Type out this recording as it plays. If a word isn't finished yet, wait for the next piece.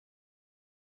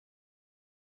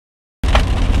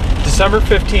December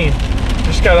 15th.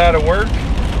 Just got out of work.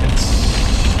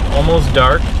 It's almost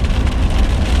dark.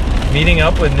 Meeting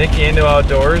up with Nick Yando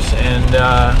Outdoors, and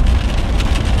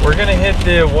we're gonna hit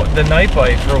the night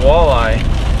bite for walleye.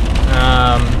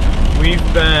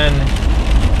 We've been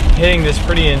hitting this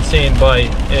pretty insane bite.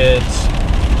 It's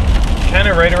kind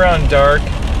of right around dark,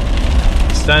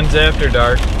 extends after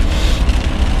dark,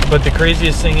 but the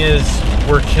craziest thing is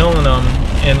we're killing them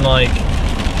in like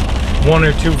 1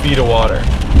 or 2 feet of water.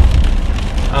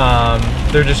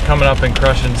 They're just coming up and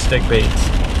crushing stick baits.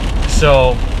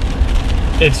 So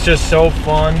it's just so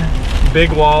fun. Big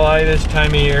walleye this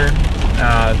time of year.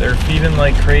 They're feeding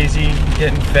like crazy,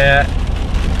 getting fat.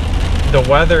 The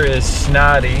weather is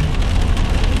snotty,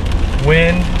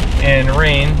 wind and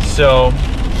rain, so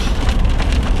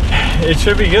it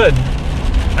should be good.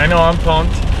 I know I'm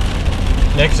pumped.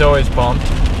 Nick's always pumped,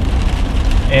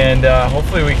 and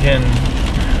hopefully we can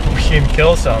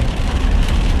kill some.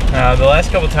 The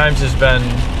last couple times has been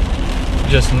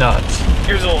just nuts.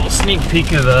 Here's a little sneak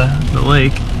peek of the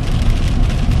lake.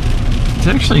 It's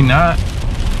actually not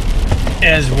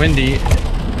as windy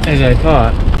as I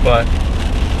thought, but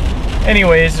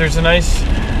anyways, there's a nice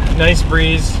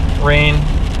breeze, rain,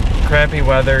 crappy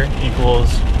weather equals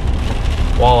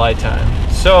walleye time.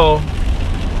 So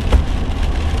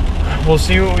we'll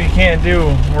see what we can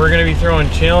do. We're gonna be throwing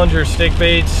Challenger stick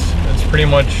baits. That's pretty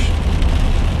much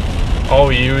all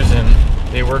we use, and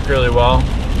they work really well.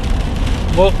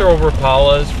 We'll throw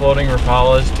Rapalas, floating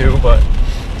Rapalas too, but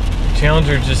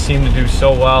Challenger just seem to do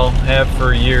so well, have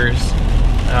for years.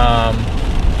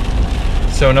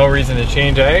 So no reason to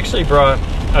change. I actually brought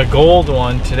a gold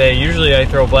one today. Usually I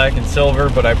throw black and silver,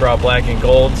 but I brought black and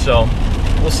gold, so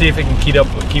we'll see if it can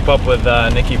keep up with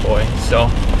Nicky Boy. So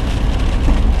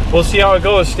we'll see how it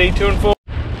goes. Stay tuned for.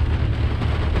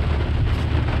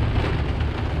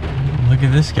 Look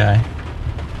at this guy.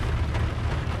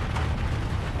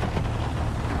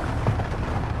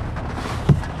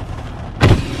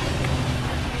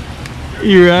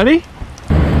 You ready?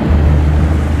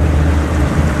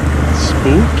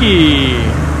 Spooky.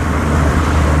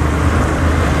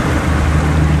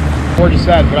 Already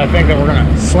said, but I think that we're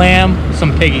gonna slam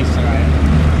some piggies tonight.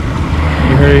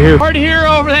 You heard it here. Hard to hear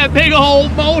over that big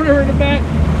old motor in the back.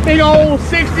 Big old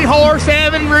 60 horse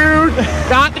Evinrude.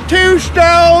 Got the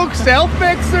 2-stroke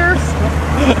self-fixers.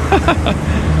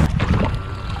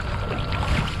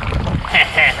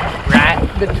 Right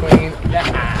between the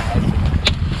eyes.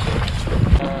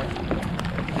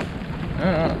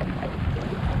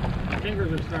 My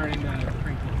fingers are starting to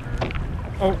crinkle.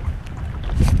 Oh.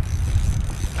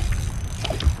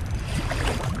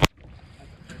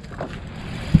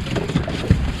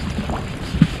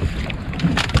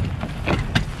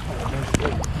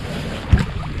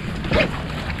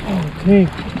 Okay.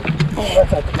 Oh,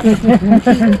 that's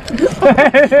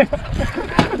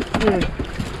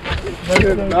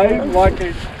nice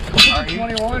lucky.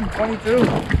 21, 22.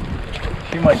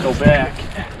 She might go back.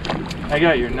 I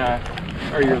got your knot,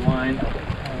 or your line.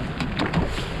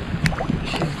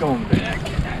 She's going back. I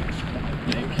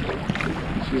think.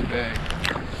 She's big.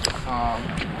 I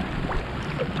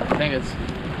think it's.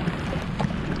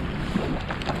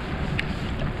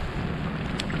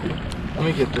 Let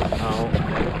me get this out.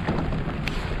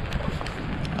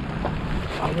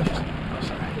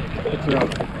 It's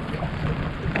around.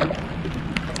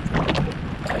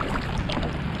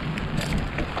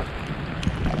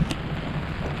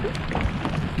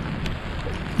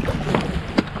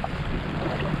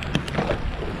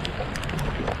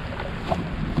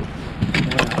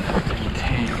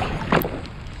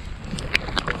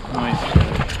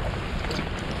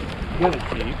 Get it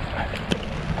deep.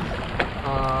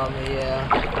 Yeah.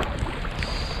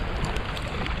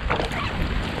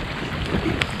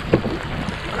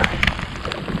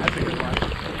 That's a good one.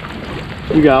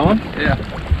 You got one? Yeah.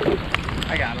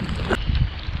 I got him.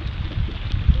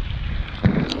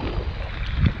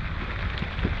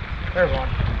 There's one.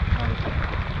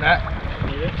 Matt?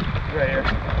 Need it? Right here.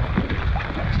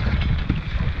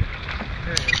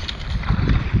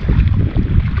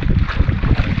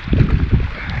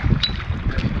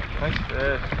 Nice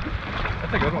fish.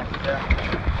 That's a good one. Yeah.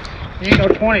 He ain't no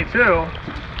 22.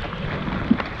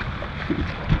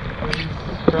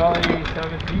 He's probably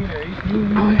 17 or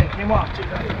 18. Oh, yeah, came off too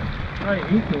tight. Right,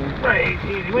 18. Right,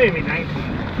 18. Wait a minute, 19.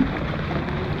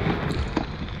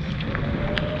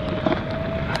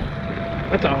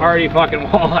 That's a hardy fucking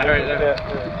walleye right there. Yeah.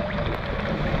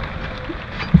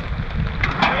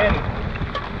 And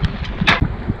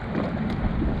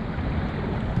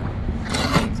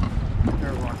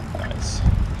nice.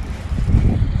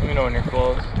 Let me know when you're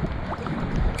close.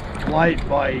 Light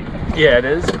bite. Yeah, it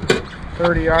is.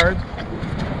 30 yards.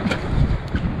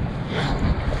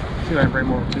 See if I can bring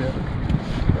more to you.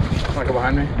 Want to go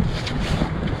behind me?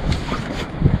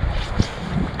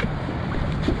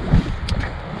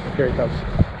 Here he comes.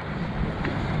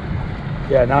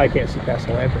 Yeah, now I can't see past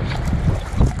the lampers.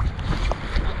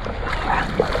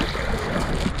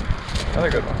 Another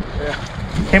good one.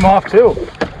 Yeah. Came off too.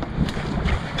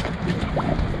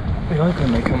 We like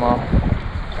when they come off.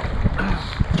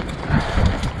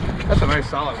 That's a nice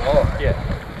solid walleye.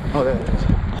 Yeah. Oh, that is.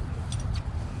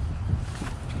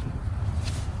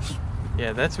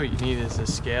 Yeah, that's what you need is a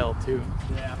scale too.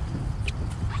 Yeah.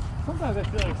 Sometimes I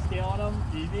feel like scaling them,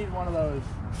 you need one of those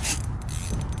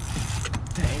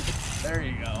tanks. There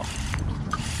you go.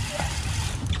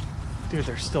 Dude,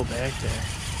 they're still back there.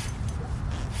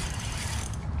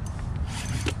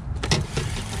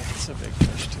 That's a big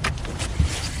fish too.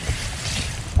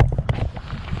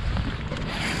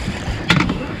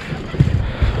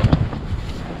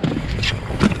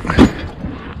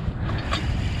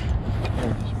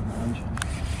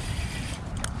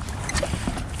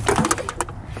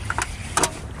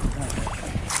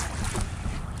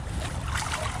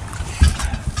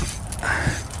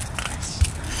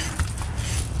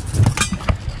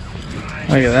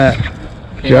 Look at that.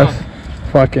 Just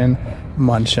fucking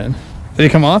munching. Did he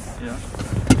come off? Yeah.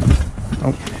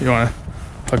 Oh, you want to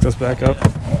hook this back up?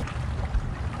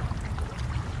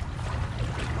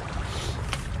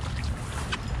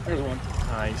 There's one.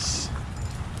 Nice.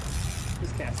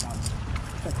 This cat's on.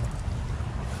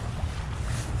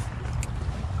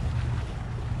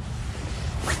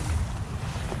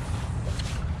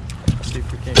 See if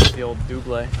we can get the old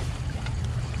double.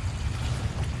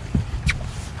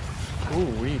 Ooh,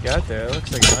 what you got there? That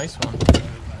looks like a nice one.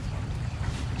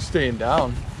 Staying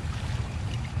down.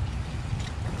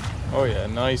 Oh yeah,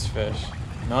 nice fish.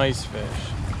 Nice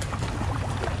fish.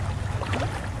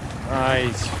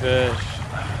 Nice fish.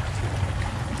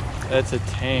 That's a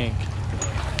tank.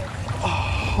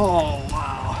 Oh,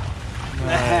 wow.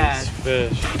 Nice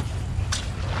fish.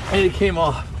 And it came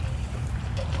off.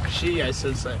 She, I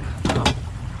should say.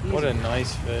 What a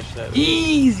nice fish that is.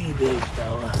 Easy, big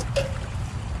fella.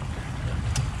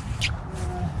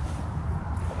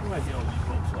 You might be able to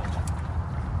pull flip.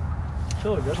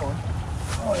 Still a good one.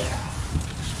 Oh, yeah.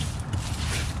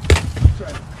 That's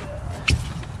right.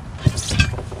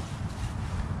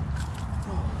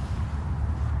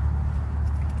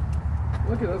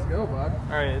 Look at us go, bud.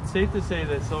 Alright, it's safe to say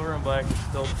that silver and black is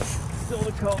still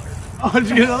the color. Oh, did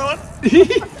you get another one?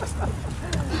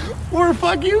 Where the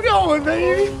fuck you going,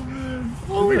 baby?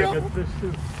 Oh, we go. Good fish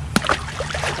too.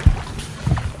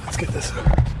 Let's get this.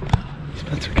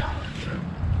 Spencer down.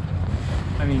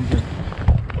 I mean, good.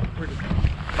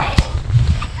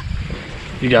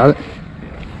 You got it?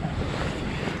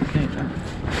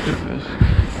 Good fish.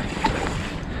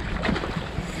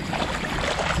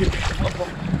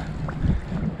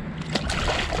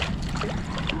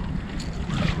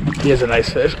 He has a nice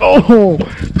fish. Oh!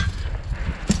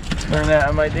 Learn that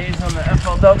on my days on the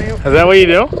FLW. Is that what you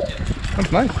do?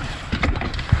 That's nice.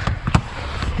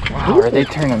 Wow, are they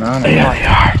turning on? Yeah, they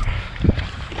are.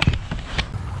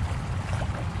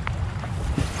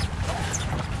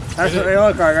 That's what they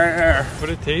look like right there. Put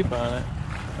a tape on it.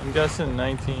 I'm guessing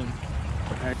 19.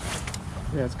 Yeah,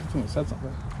 it's a good thing we said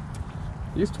something.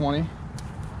 He's 20.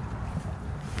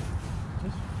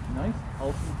 Just nice,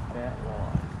 healthy, fat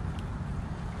walleye.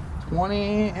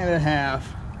 20 and a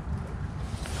half.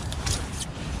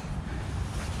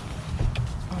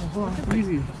 Oh, hold on.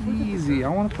 Easy, easy. I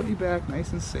want to put you back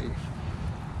nice and safe.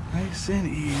 Nice and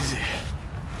easy.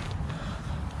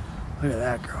 Look at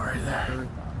that girl right there.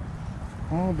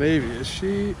 Oh, baby, is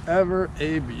she ever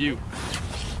a beaut?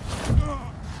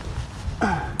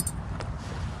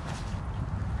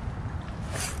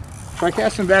 Try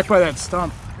casting back by that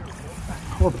stump.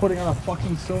 We're putting on a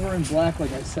fucking silver and black,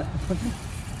 like I said.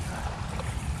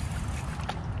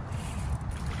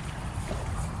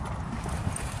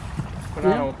 Put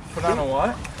on a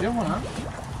what? Yeah, why not?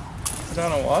 Put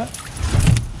on a what?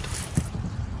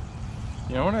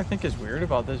 You know what I think is weird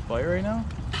about this bite right now?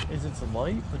 Is it's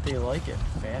light, but they like it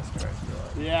faster, I feel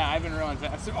like. Yeah, I've been realizing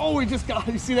that. Oh, we just got,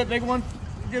 you see that big one?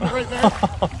 Get it right there.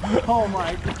 Oh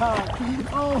my god.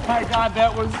 Oh my god,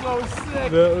 that was so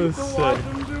sick. That was to sick. watch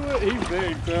him do it. He's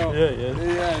big too. Yeah, he is.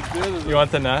 Yeah, it did. You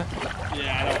want the net?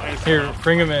 Yeah, I don't. Here,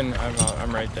 bring him in.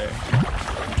 I'm right there.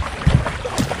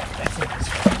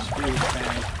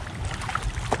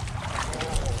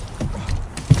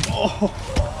 Oh.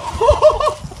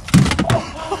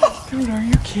 Dude, are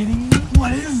you kidding me?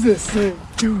 What is this thing?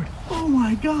 Dude. Oh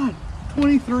my god.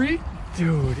 23?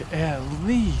 Dude, at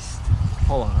least.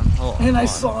 hold on. And I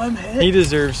saw him hit. He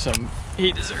deserves some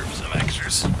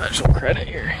extra special credit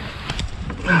here.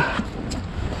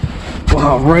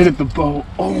 Wow, right at the boat.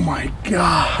 Oh my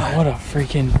God. What a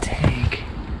freaking tank.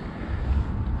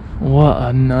 What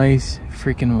a nice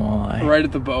freaking walleye. Right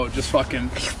at the boat, just fucking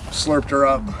slurped her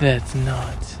up. That's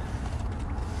nuts.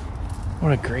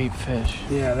 What a great fish.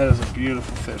 Yeah, that is a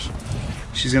beautiful fish.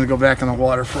 She's gonna go back in the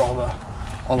water for all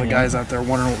the guys out there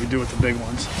wondering what we do with the big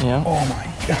ones. Yeah. Oh my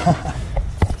God.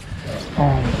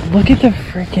 Oh, look at the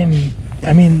freaking,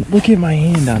 I mean, look at my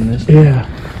hand on this. Yeah.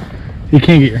 You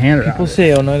can't get your hand around People it.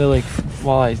 say Oneida Lake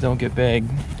walleyes don't get big.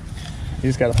 You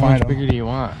just gotta How find much them. bigger do you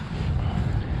want?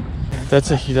 That's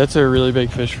a really big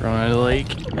fish for Oneida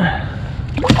Lake.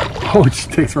 Oh, it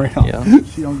sticks right out. Yeah.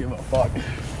 She don't give a fuck.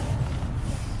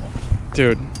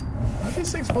 Dude. Aren't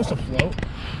these things supposed to float?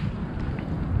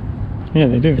 Yeah,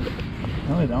 they do.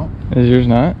 No, they don't. Is yours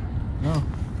not? No.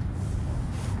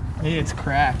 Hey, it's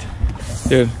cracked.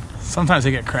 Dude. Sometimes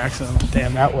they get cracks in them.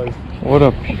 Damn, that was. What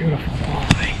a beautiful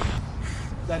walleye.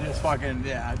 That is fucking,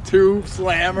 yeah. 2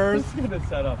 slammers. It's gonna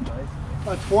set up nice.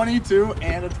 A 22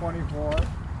 and a 24.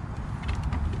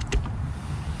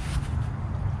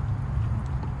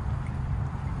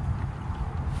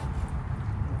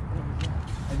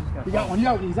 You got one.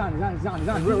 He's on.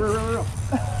 Real.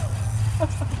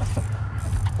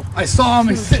 I saw him.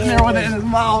 He's sitting there with it in his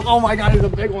mouth. Oh my God, he's a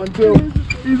big one too.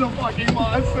 He's a fucking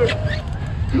monster.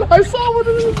 I saw one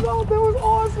in his mouth. That was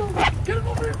awesome. Get him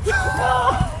over here.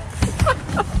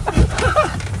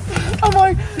 I'm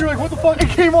like, you're like, what the fuck? It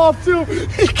came off too.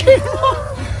 It came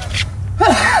off.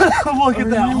 Look at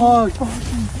that hog.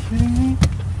 Fucking kidding me?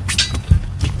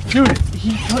 Dude,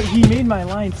 he made my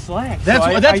line slack. That's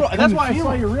so why I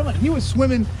saw you reeling. He was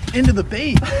swimming into the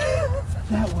bait.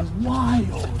 That was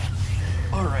wild.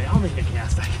 All right, I'll make a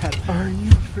cast. Are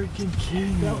you freaking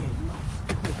kidding me?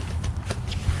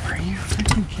 Are you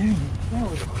freaking kidding me? That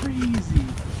was crazy.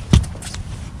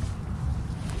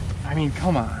 I mean,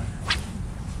 come on.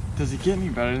 Does it get any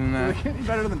better than that? Does it get any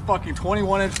better than fucking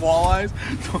 21-inch walleyes?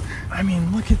 I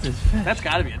mean, look at this fish. That's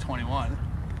got to be a 21,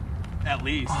 at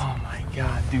least. Oh my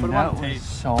God, dude, Put 'em that on tape. was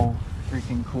so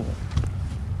freaking cool.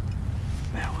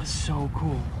 That was so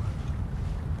cool.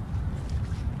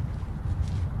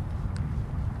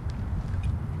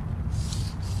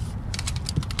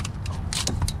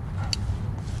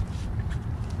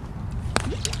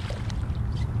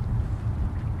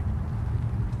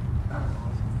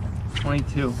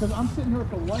 $22. Because I'm sitting here at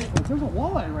the light. Like, there's a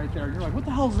walleye right there. And you're like, what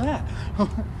the hell's that?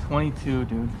 22,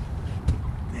 dude.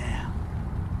 Yeah.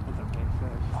 That's a big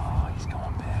fish. Oh, he's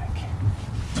going back.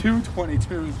 2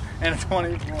 22s and a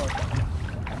 24.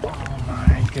 Oh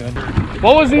my goodness.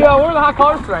 What was the, what were the hot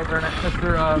colors tonight,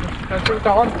 Mr.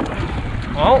 Collins?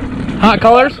 Well, Hot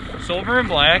colors? silver and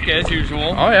black as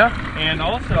usual. Oh, yeah. And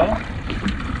also,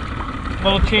 a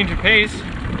little change of pace.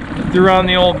 Threw on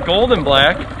the old gold and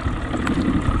black,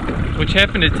 which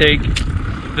happened to take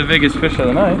the biggest fish of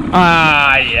the night.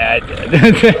 Ah, yeah, it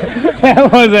did.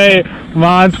 That was a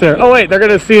monster. Oh, wait, they're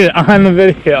going to see it on the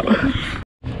video.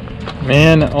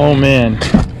 Man, oh man.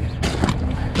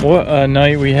 What a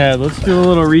night we had. Let's do a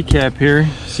little recap here.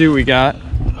 See what we got.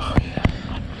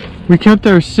 We kept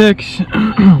our 6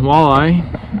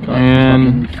 walleye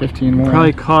and 15 more.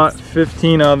 probably caught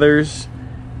 15 others.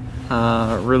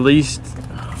 Released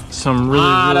some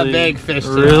really big fish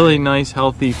today. really nice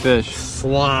healthy fish,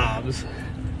 Slobs.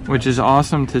 which is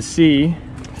awesome to see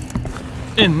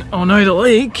in Oneida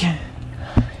Lake.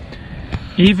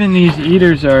 Even these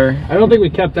eaters are, I don't think we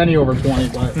kept any over 20,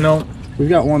 but no, we've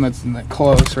got one that's in that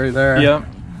close right there. yep,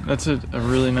 that's a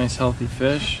really nice healthy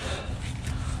fish.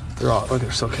 They're all, look,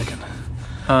 they're still kicking.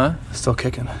 Huh? Still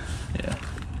kicking. Yeah.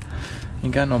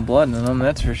 Ain't got no blood in them,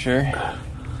 that's for sure.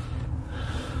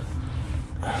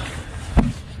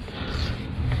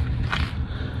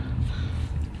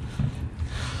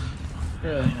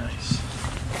 Really nice.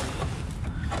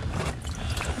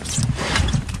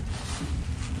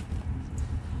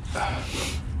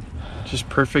 Just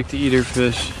perfect eater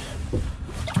fish.